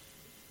was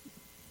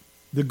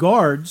the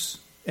guards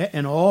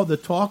and all the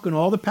talk and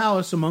all the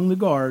palace among the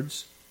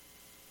guards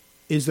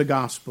is the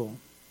gospel.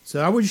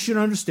 So I would you should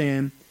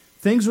understand,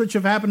 things which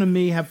have happened to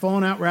me have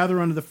fallen out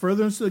rather under the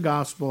furtherance of the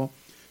gospel,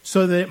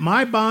 so that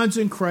my bonds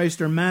in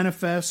Christ are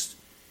manifest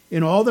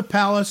in all the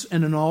palace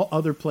and in all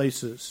other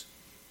places.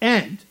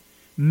 And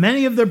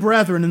many of the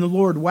brethren in the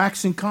Lord,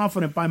 waxing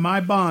confident by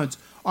my bonds,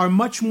 are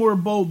much more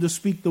bold to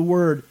speak the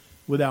word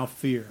without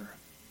fear.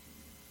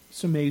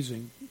 It's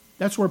amazing.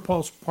 That's where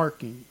Paul's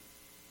parking.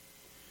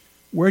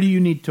 Where do you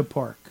need to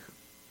park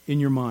in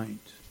your mind?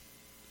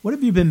 What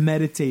have you been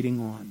meditating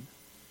on?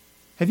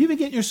 Have you been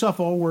getting yourself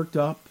all worked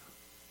up?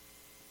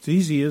 It's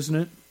easy, isn't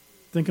it?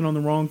 Thinking on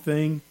the wrong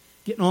thing,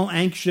 getting all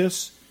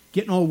anxious,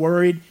 getting all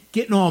worried,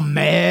 getting all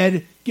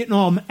mad, getting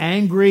all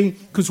angry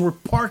because we're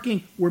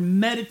parking, we're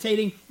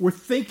meditating, we're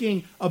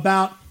thinking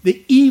about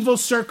the evil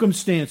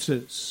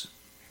circumstances,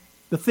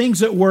 the things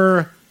that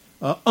were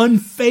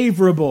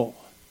unfavorable,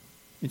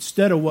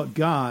 instead of what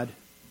God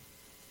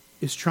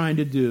is trying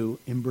to do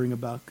and bring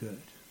about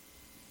good.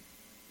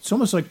 It's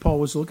almost like Paul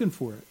was looking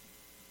for it.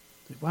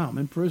 Like, wow, I'm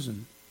in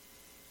prison.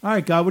 All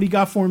right, God, what do you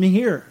got for me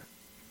here?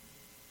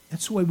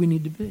 That's the way we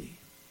need to be.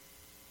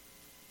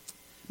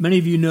 Many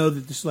of you know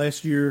that this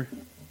last year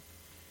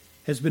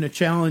has been a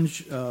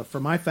challenge for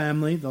my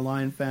family, the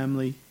Lyon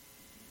family.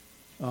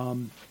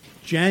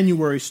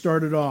 January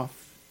started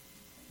off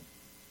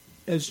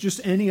as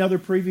just any other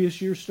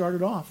previous year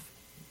started off.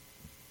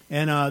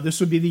 And this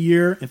would be the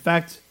year, in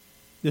fact,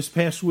 this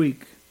past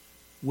week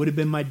would have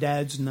been my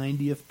dad's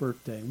 90th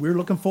birthday. We were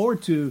looking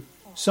forward to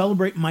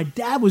celebrating. My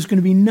dad was going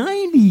to be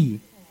 90.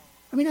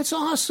 I mean, that's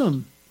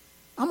awesome.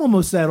 I'm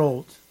almost that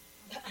old.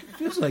 It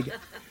feels like it.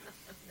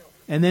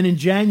 And then in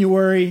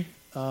January,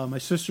 my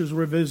sisters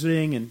were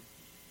visiting, and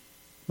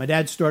my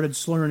dad started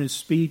slurring his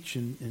speech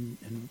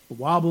and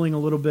wobbling a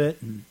little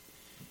bit. And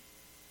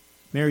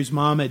Mary's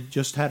mom had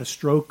just had a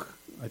stroke,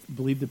 I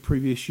believe, the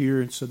previous year,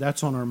 and so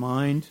that's on our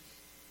mind.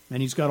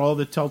 And he's got all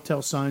the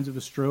telltale signs of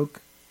a stroke.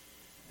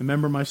 I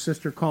remember my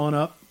sister calling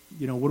up,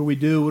 what do we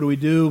do? What do we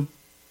do?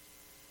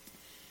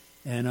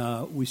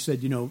 And we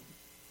said,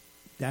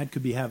 Dad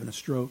could be having a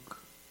stroke.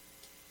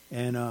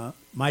 And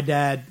my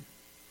dad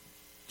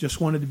just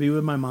wanted to be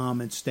with my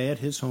mom and stay at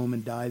his home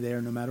and die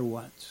there no matter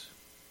what.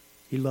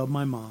 He loved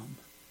my mom.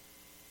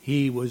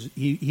 He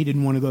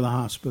didn't want to go to the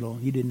hospital.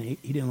 He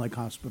didn't like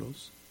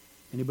hospitals.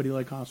 Anybody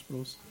like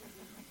hospitals?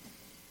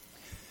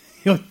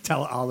 He'll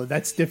tell Olive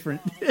that's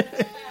different.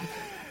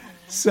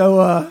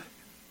 So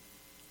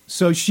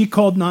she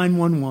called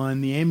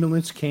 911. The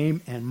ambulance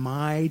came, and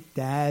my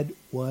dad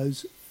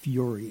was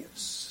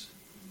furious.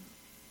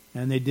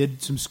 And they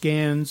did some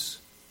scans.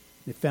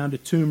 They found a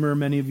tumor.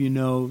 Many of you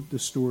know the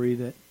story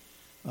that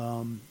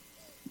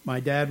my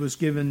dad was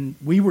given.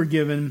 We were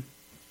given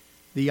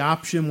the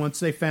option once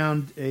they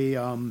found it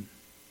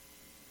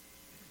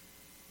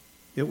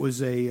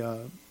was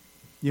a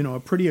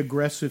pretty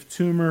aggressive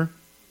tumor,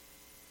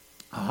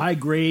 a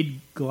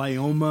high-grade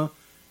glioblastoma.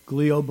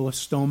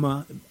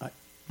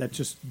 That's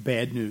just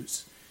bad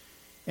news.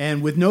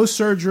 And with no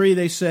surgery,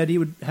 they said he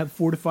would have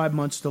 4 to 5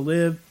 months to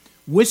live.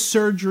 With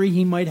surgery,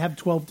 he might have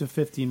 12 to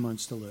 15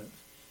 months to live.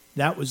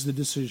 That was the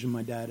decision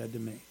my dad had to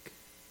make.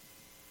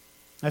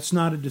 That's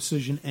not a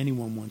decision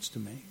anyone wants to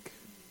make.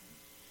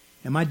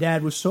 And my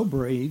dad was so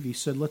brave, he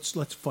said, let's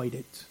fight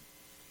it.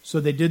 So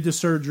they did the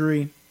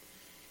surgery,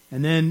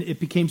 and then it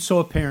became so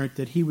apparent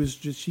that he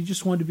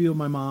just wanted to be with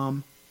my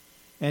mom.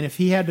 And if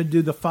he had to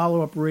do the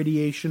follow-up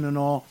radiation and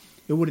all,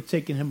 it would have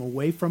taken him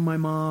away from my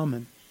mom.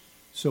 And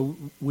so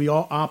we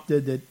all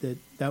opted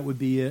that would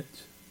be it.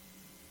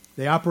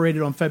 They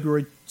operated on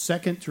February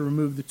 2nd to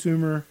remove the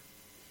tumor.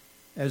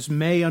 As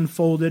May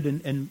unfolded,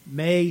 and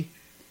May,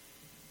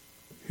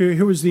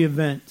 here was the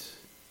event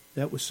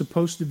that was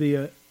supposed to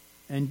be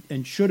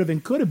and should have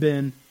and could have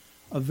been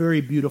a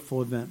very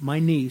beautiful event. My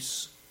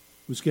niece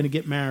was going to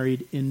get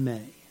married in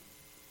May.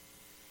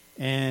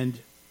 And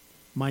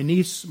my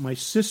niece, my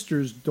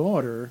sister's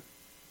daughter,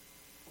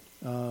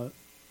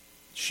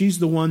 she's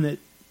the one that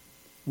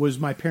was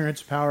my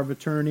parents' power of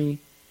attorney.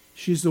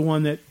 She's the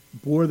one that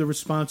bore the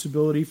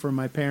responsibility for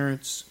my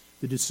parents,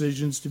 the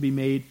decisions to be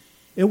made.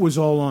 It was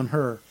all on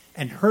her.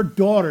 And her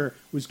daughter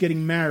was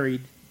getting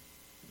married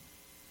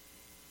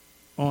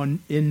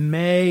in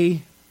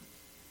May.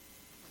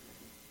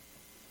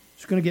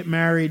 She's going to get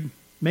married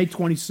May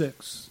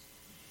 26th.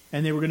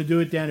 And they were going to do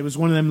it down. It was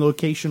one of them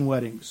location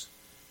weddings.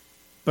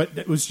 But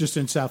it was just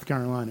in South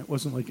Carolina. It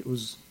wasn't like it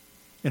was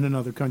in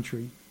another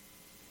country.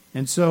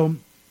 And so,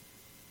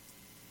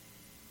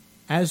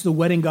 as the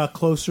wedding got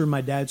closer,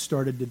 my dad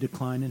started to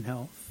decline in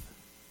health.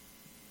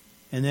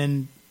 And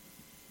then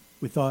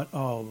we thought,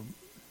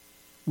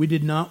 we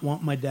did not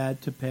want my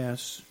dad to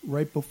pass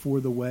right before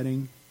the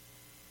wedding.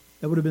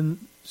 That would have been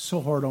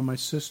so hard on my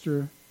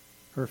sister,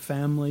 her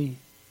family.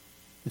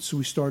 And so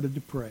we started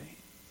to pray.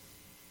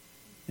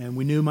 And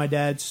we knew my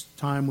dad's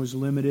time was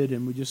limited,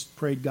 and we just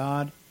prayed,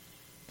 God,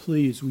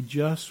 please, we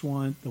just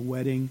want the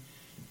wedding.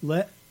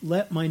 Let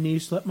my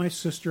niece, let my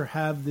sister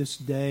have this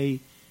day.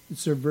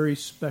 It's a very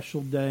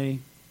special day.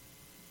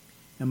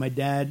 And my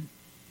dad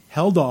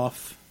held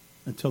off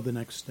until the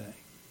next day.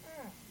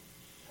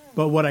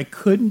 But what I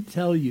couldn't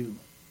tell you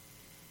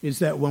is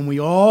that when we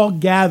all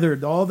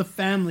gathered, all the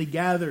family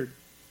gathered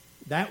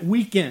that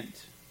weekend,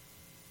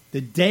 the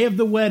day of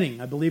the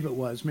wedding, I believe it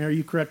was. Mary,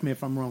 you correct me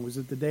if I'm wrong. Was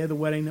it the day of the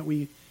wedding that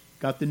we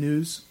got the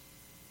news?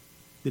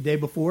 The day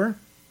before?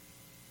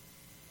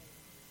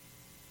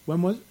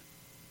 When was it?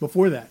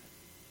 Before that.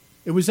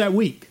 It was that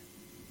week.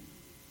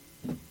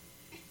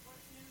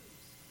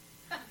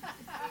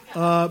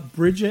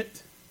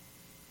 Bridget.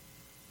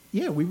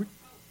 Yeah, we were.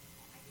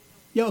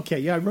 Yeah, okay.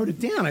 Yeah, I wrote it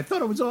down. I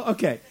thought it was all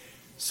okay.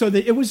 So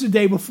it was the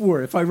day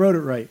before, if I wrote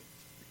it right.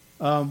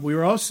 We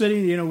were all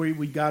sitting.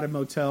 We got a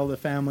motel. The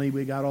family.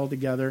 We got all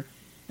together,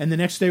 and the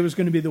next day was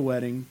going to be the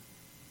wedding.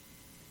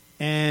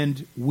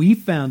 And we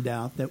found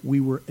out that we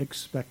were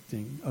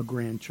expecting a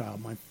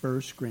grandchild, my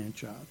first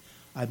grandchild.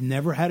 I've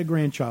never had a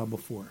grandchild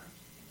before,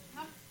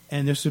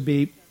 and this would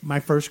be my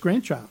first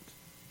grandchild.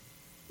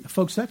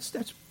 Folks,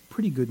 that's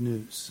pretty good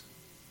news.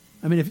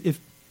 I mean, if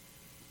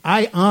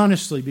I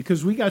honestly,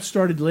 because we got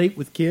started late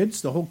with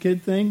kids, the whole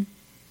kid thing,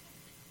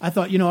 I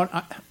thought,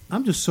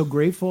 I'm just so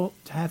grateful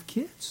to have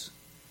kids.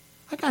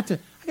 I got to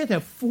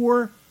have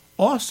 4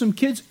 awesome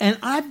kids, and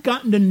I've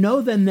gotten to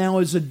know them now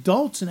as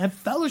adults and have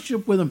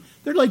fellowship with them.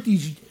 They're like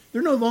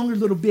they're no longer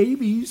little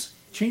babies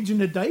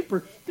changing a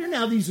diaper. They're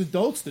now these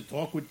adults that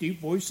talk with deep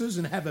voices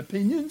and have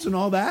opinions and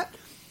all that.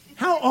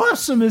 How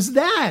awesome is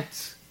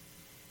that?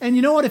 And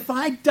you know what? If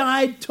I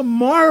died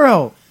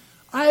tomorrow,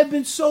 I have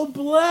been so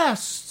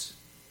blessed.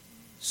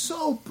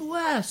 So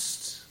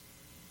blessed.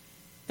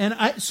 And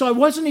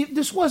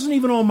this wasn't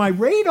even on my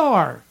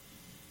radar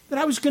that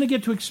I was going to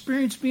get to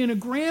experience being a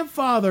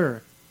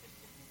grandfather.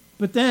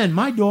 But then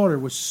my daughter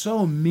was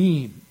so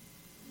mean.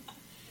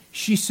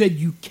 She said,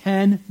 "You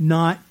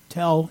cannot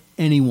tell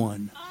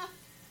anyone."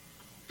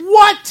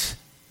 What?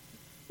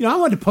 I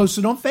wanted to post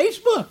it on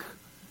Facebook.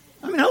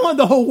 I wanted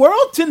the whole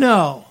world to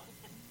know.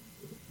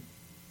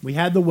 We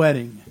had the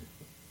wedding,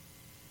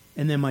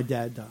 and then my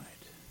dad died.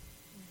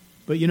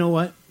 But you know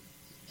what?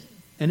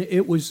 And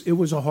it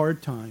was a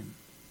hard time.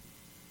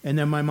 And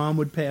then my mom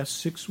would pass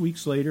 6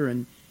 weeks later,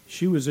 and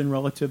she was in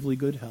relatively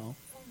good health.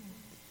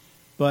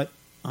 But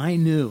I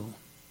knew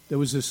there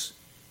was this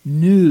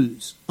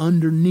news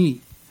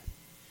underneath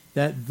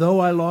that though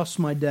I lost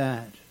my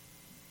dad,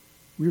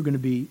 we were going to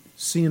be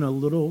seeing a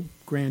little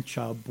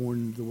grandchild born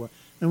into the world.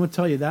 And I want to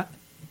tell you, that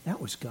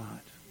was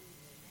God.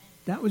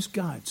 That was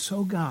God,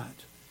 so God.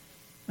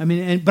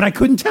 But I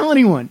couldn't tell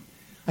anyone.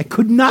 I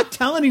could not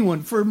tell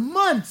anyone for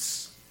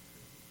months.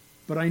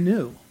 But I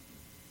knew.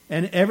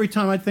 And every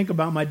time I think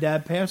about my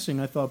dad passing,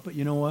 I thought, but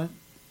you know what?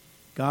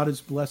 God is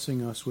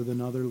blessing us with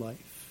another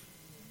life.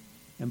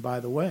 And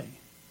by the way,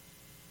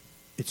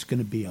 it's going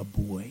to be a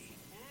boy.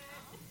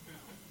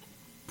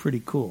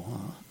 Pretty cool,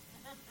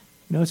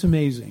 huh? It's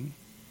amazing.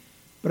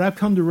 But I've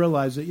come to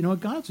realize that,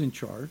 God's in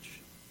charge.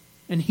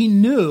 And he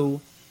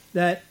knew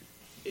that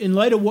in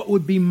light of what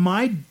would be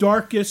my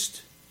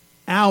darkest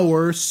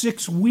hour,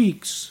 6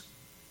 weeks,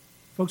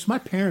 folks, my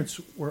parents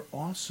were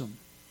awesome.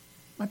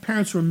 My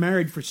parents were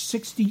married for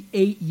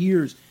 68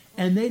 years,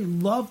 and they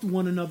loved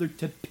one another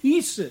to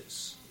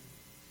pieces.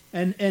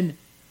 And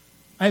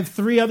I have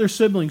 3 other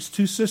siblings,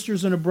 2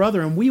 sisters and a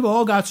brother, and we've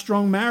all got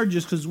strong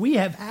marriages because we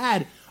have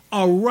had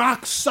a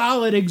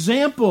rock-solid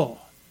example.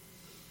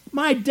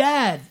 My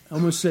dad, I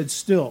almost said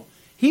still,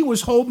 he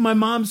was holding my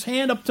mom's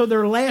hand up to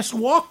their last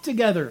walk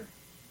together.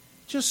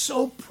 Just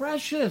so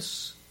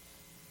precious.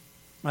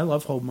 I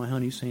love holding my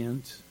honey's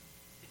hand.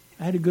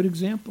 I had a good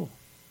example.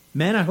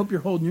 Man, I hope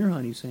you're holding your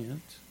honey's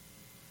hand.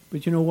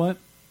 But you know what?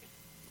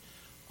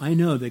 I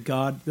know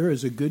that there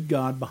is a good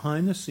God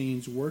behind the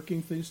scenes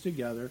working things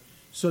together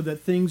so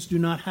that things do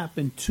not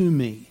happen to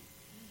me.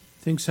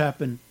 Things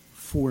happen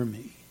for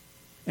me.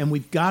 And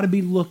we've got to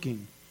be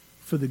looking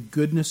for the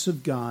goodness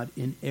of God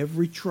in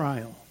every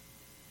trial.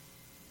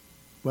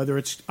 Whether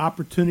it's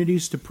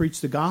opportunities to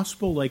preach the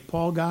gospel like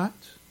Paul got,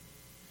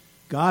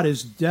 God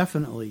is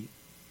definitely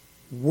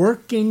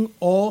working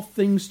all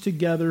things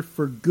together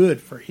for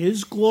good, for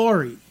His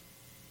glory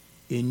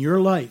in your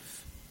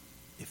life,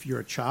 if you're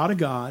a child of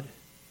God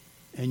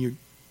and you're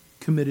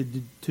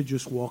committed to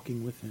just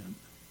walking with Him.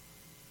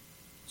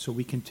 So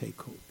we can take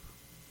hope.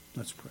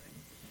 Let's pray.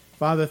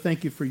 Father,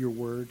 thank you for your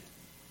word.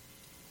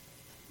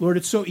 Lord,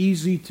 it's so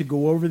easy to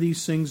go over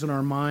these things in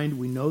our mind.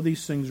 We know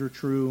these things are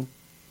true.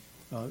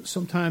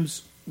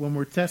 Sometimes when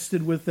we're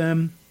tested with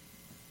them,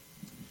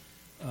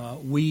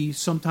 we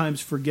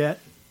sometimes forget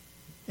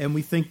and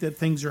we think that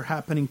things are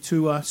happening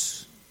to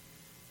us.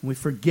 And we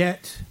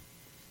forget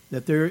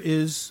that there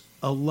is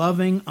a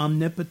loving,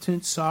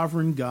 omnipotent,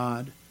 sovereign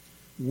God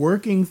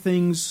working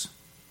things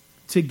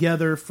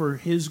together for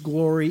His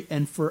glory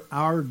and for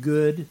our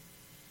good.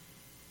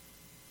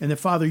 And that,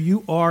 Father,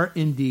 you are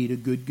indeed a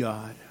good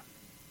God.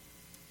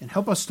 And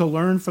help us to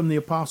learn from the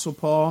Apostle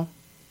Paul.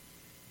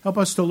 Help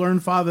us to learn,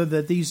 Father,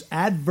 that these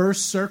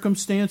adverse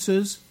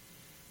circumstances,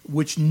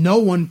 which no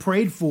one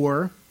prayed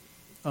for,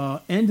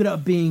 ended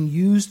up being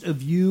used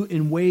of you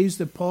in ways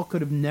that Paul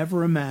could have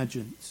never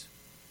imagined.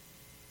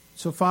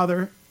 So,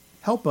 Father,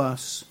 help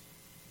us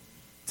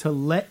to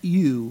let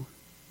you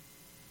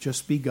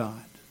just be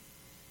God.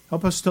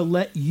 Help us to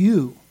let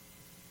you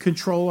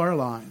control our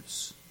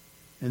lives,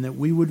 and that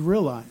we would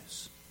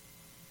realize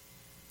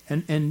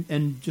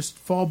and just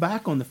fall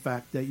back on the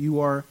fact that you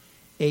are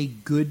a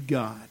good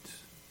God.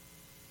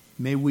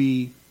 May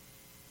we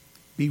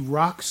be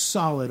rock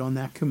solid on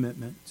that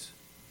commitment.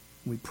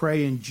 We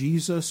pray in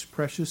Jesus'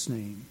 precious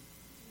name.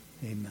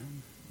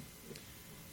 Amen.